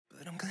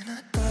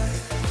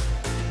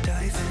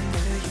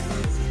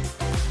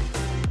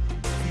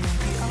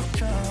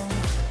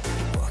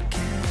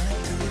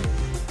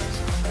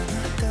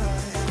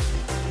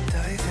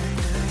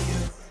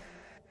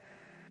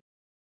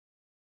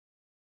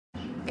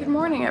Good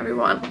morning,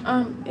 everyone.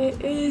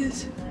 It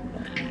is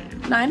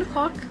 9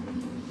 o'clock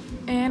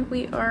and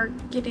we are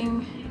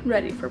getting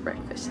ready for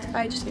breakfast.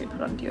 I just need to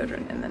put on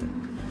deodorant and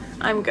then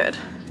I'm good.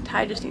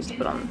 Ty just needs to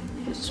put on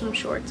some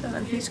shorts and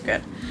then he's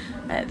good.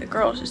 The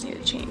girls just need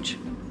to change.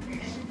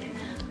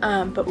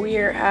 But we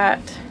are at,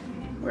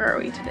 where are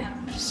we today?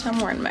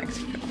 Somewhere in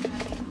Mexico.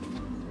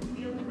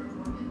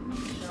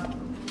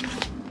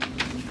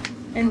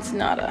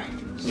 Ensenada.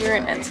 We're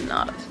in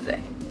Ensenada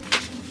today.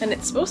 And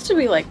it's supposed to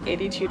be like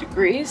 82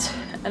 degrees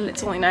and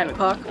it's only 9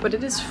 o'clock, but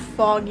it is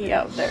foggy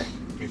out there.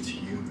 It's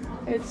humid.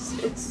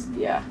 It's,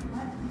 yeah.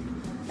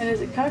 And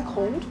is it kind of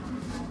cold?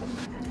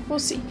 We'll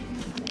see.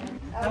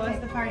 How was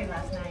the party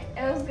last night?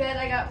 It was good.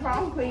 I got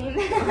prom queen.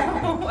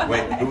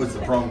 Wait, who was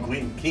the prom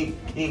queen? King.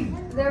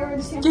 There were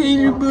two.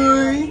 Gator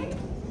boy.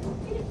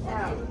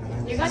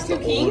 You got two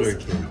Older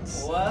kings?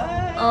 kids.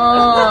 What?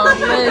 Oh,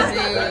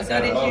 Lizzie.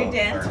 So did you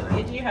dance?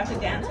 Did you have to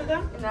dance with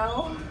them?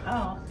 No.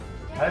 Oh.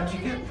 How did you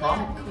get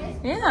prom queen?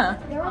 Yeah.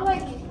 There were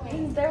like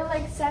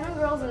 7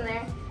 girls in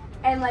there,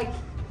 and like,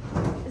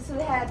 so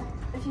they had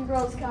a few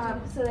girls come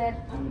up. So they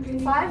had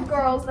 5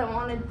 girls that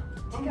wanted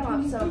to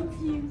come up. So,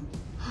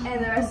 and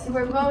the rest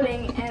were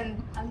voting,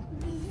 and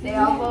they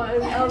all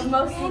voted.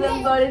 Most of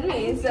them voted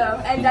me. So,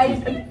 and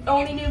I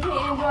only knew Peyton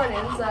and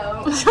Jordan.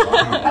 So,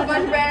 a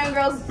bunch of random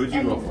girls. Who'd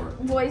you vote for?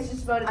 Boys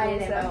just voted me.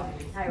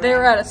 They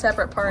were at a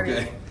separate party.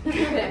 Okay. You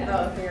didn't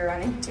vote if you were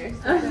running.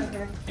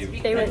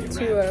 They went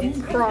to a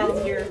prom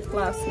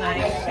last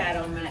night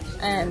Shadow match.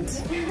 and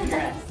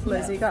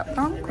Lizzie got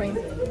prom queen.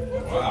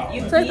 Wow.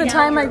 It's like the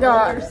time I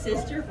got. Your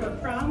sister for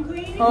prom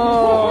queen?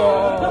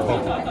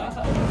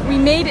 Oh. We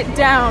made it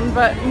down,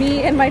 but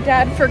me and my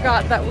dad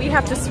forgot that we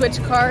have to switch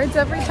cards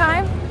every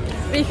time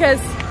because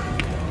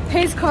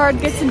his card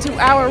gets into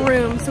our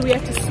room, so we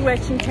have to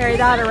switch and carry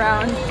that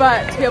around.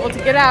 But to be able to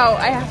get out,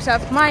 I have to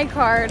have my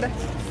card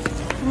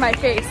for my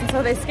face. And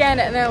so they scanned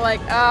it and they're like,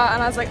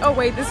 and I was like, oh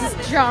wait, this is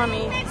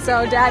Johnny.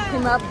 So dad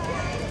came up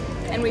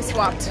and we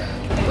swapped.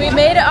 We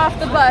made it off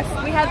the bus.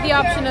 We had the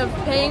option of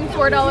paying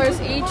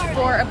 $4 each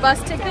for a bus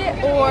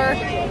ticket or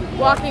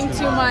walking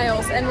 2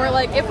 miles. And we're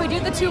like, if we do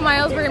the 2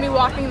 miles, we're gonna be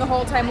walking the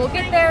whole time. We'll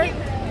get there,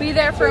 be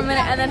there for a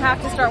minute, and then have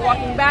to start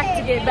walking back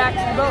to get back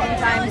to the boat in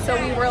time. So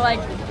we were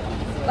like,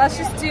 let's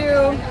just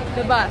do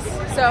the bus.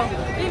 So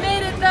we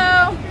made it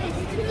though.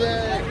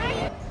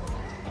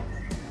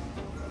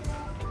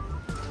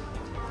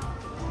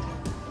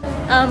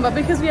 But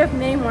because we have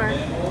Neymar,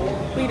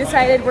 we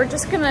decided we're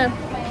just gonna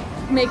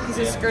make these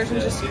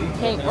excursions just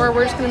hang, or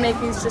we're just gonna make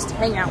these just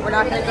hang out. We're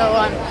not gonna go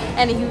on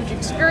any huge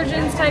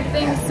excursions type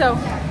things. So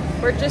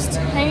we're just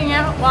hanging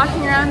out,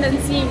 walking around and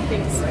seeing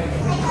things.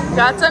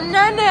 Got some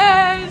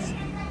nanas!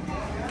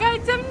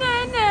 Got some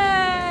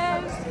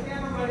nanas!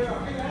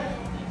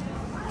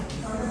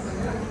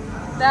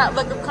 That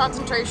look of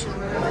concentration.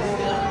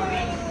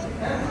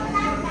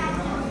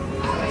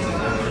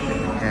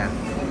 Yeah.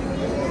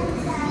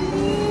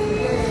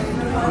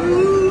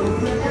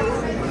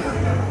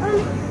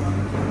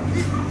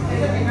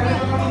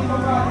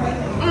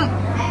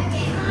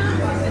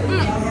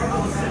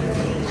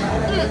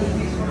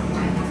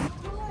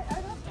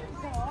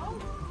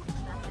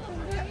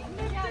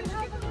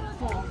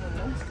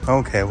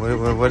 Okay,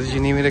 what did you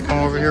need me to come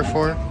over here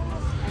for? I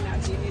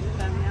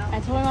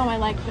told my mom I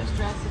like this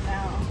dress and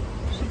now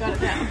she got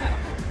it down.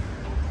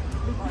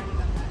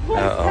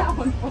 What's that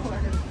one for?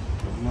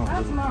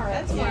 That's Mara.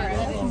 That's Mara.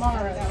 That's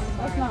Mara.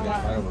 That's not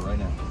Mara. Right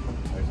now.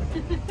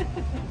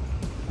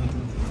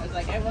 I was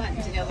like, I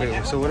want to know.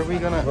 Wait, so what are we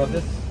gonna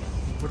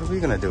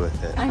do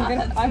with it?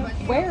 I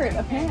wear it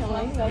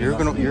apparently. That's You're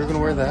gonna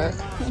wear that?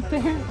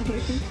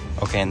 apparently.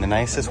 Okay, in the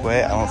nicest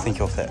way, I don't think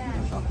you'll fit.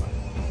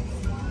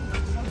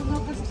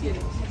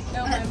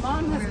 No, my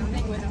mom has a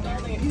thing with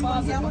building a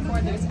closet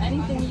before there's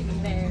anything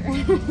even there.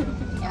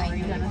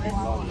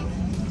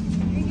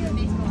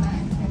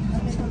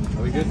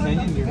 Are we good,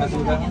 Canyon? You happy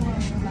with that one?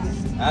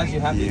 As you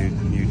happy?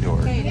 You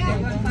dork.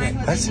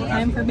 What?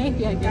 Time for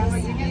baby, I guess.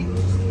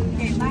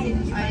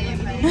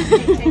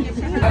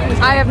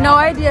 I have no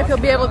idea if you'll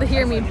be able to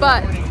hear me,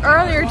 but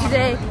earlier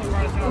today,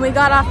 when we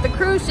got off the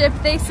cruise ship,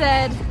 they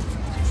said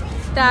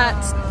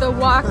that the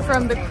walk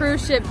from the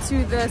cruise ship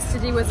to the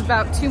city was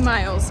about 2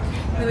 miles.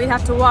 And we'd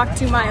have to walk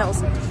 2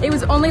 miles. It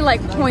was only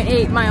like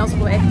 0.8 miles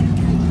away.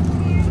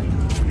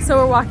 So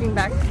we're walking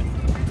back.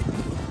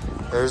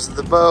 There's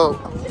the boat.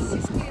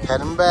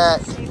 Heading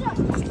back.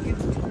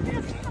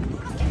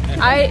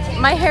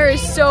 My hair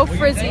is so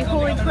frizzy,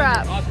 holy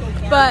crap.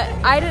 But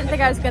I didn't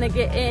think I was gonna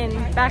get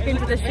back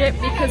into the ship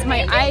because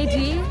my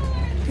ID,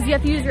 because you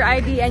have to use your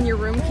ID and your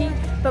room key,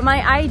 but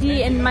my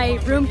ID and my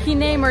room key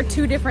name are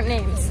 2 different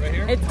names.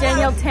 It's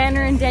Danielle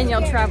Tanner and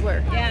Danielle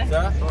Traveller.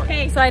 Yeah.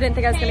 Okay. So I didn't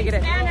think I was gonna get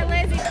in.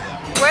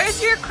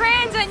 Where's your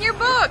crayons and your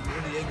book?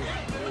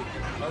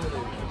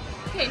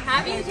 Okay,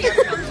 having here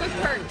comes with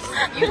perks.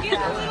 You get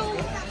a little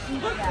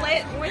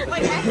booklet with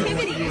like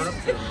activities.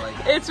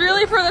 It's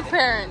really for the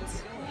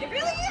parents. It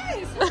really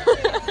is.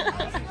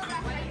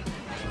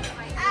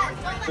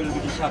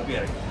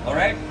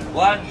 Alright,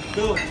 1,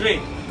 2,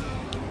 3.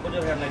 Put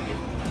your hand like this.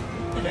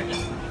 Is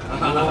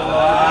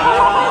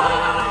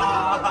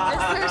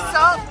there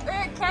salt?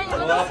 Can you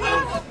let me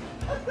see?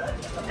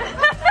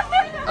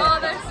 Oh,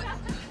 there's...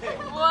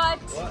 What?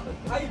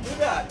 How you do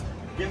that?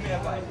 Give me a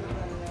bite.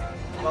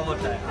 One more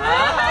time.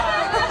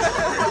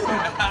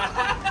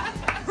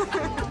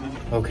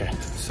 Okay,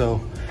 so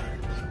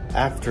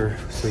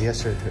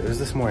yesterday, it was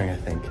this morning I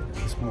think,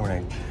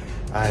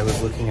 I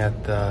was looking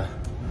at the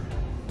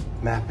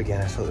map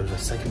again. I saw there was a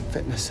second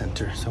fitness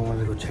center, so I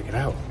wanted to go check it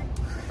out.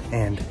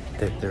 And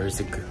there's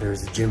a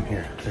gym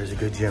here. There's a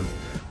good gym.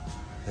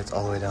 It's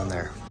all the way down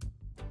there.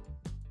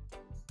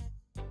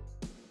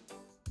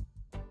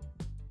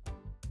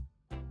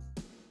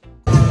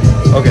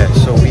 Okay,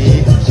 so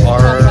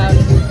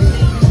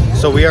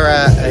we are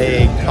at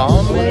a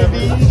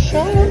comedy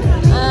show?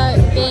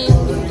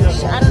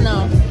 I don't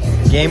know.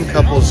 Game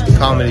couples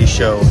comedy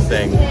show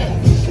thing.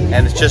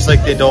 And it's just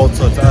like the adults,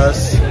 so it's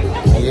us,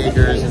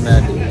 Jaegers, and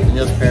then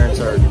Daniel's parents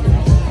are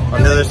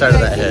on the other side of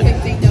that head.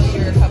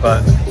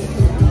 But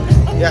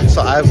yeah,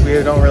 so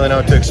we don't really know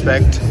what to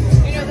expect,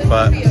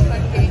 but I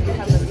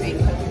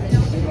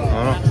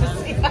don't know.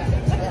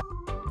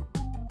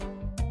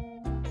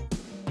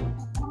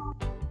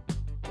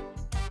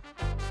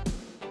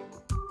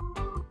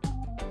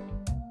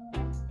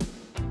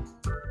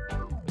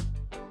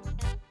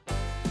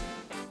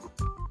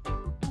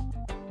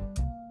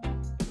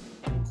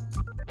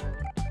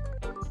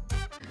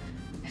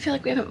 I feel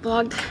like we haven't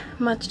vlogged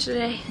much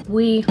today.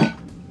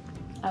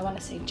 I want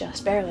to say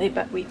just barely,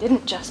 but we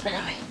didn't just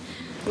barely.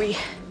 We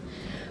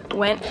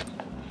went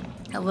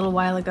a little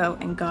while ago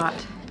and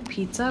got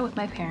pizza with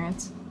my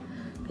parents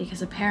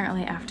because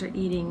apparently after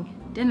eating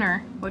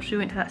dinner, which we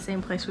went to that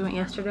same place we went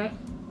yesterday,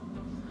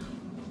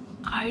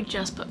 I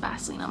just put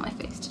Vaseline on my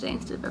face today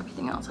instead of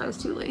everything else. I was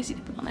too lazy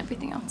to put on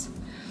everything else.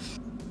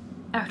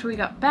 After we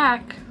got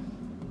back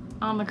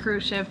on the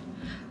cruise ship,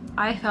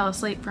 I fell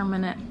asleep for a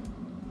minute,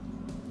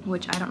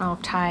 which I don't know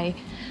if Ty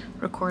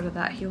recorded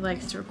that. He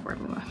likes to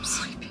record me when I'm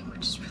sleeping,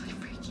 which is really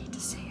freaky to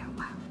say out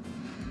loud.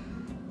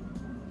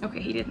 Okay,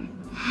 he didn't.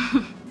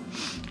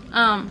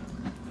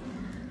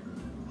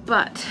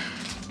 But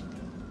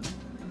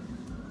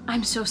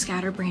I'm so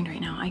scatterbrained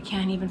right now. I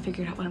can't even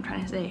figure out what I'm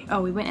trying to say.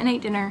 Oh, we went and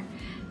ate dinner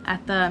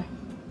at the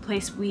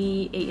place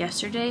we ate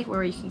yesterday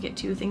where you can get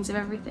 2 things of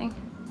everything.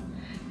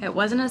 It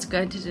wasn't as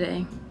good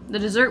today. The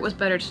dessert was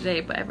better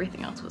today, but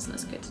everything else wasn't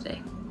as good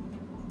today.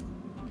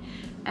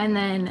 And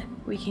then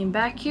we came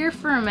back here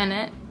for a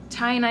minute,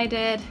 Ty and I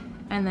did,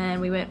 and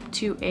then we went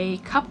to a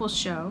couples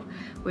show,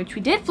 which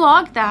we did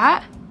vlog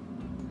that.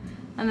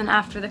 And then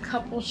after the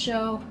couples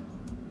show,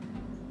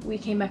 we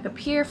came back up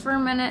here for a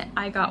minute.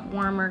 I got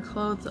warmer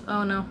clothes.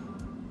 Oh no,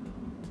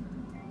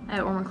 I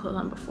had warmer clothes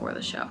on before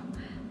the show.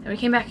 Then we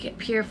came back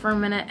up here for a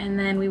minute, and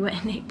then we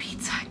went and ate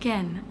pizza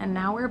again. And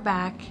now we're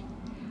back.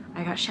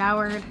 I got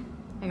showered.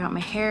 I got my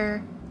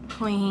hair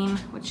clean,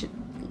 which it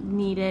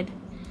needed.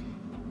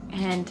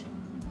 And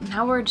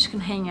now we're just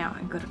gonna hang out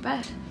and go to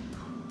bed.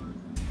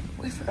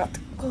 We forgot to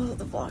close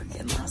the vlog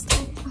again last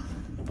night.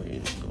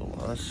 Wait,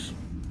 us.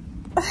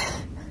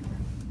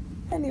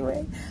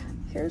 Anyway,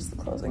 here's the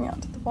closing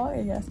out to the vlog,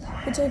 I guess.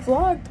 Which I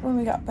vlogged when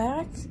we got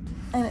back,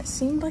 and it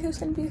seemed like it was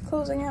gonna be a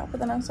closing out, but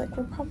then I was like,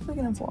 we're probably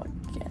gonna vlog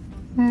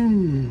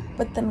again.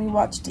 But then we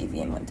watched TV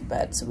and went to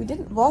bed, so we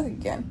didn't vlog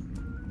again.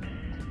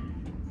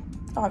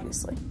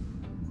 Obviously.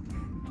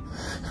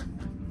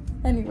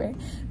 Anyway,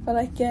 but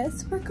I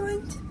guess we're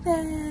going to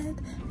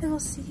bed, and we'll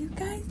see you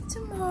guys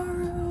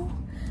tomorrow.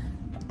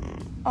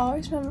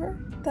 Always remember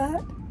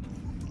that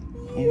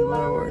You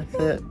are worth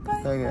it.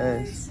 Bye, Bye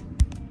guys.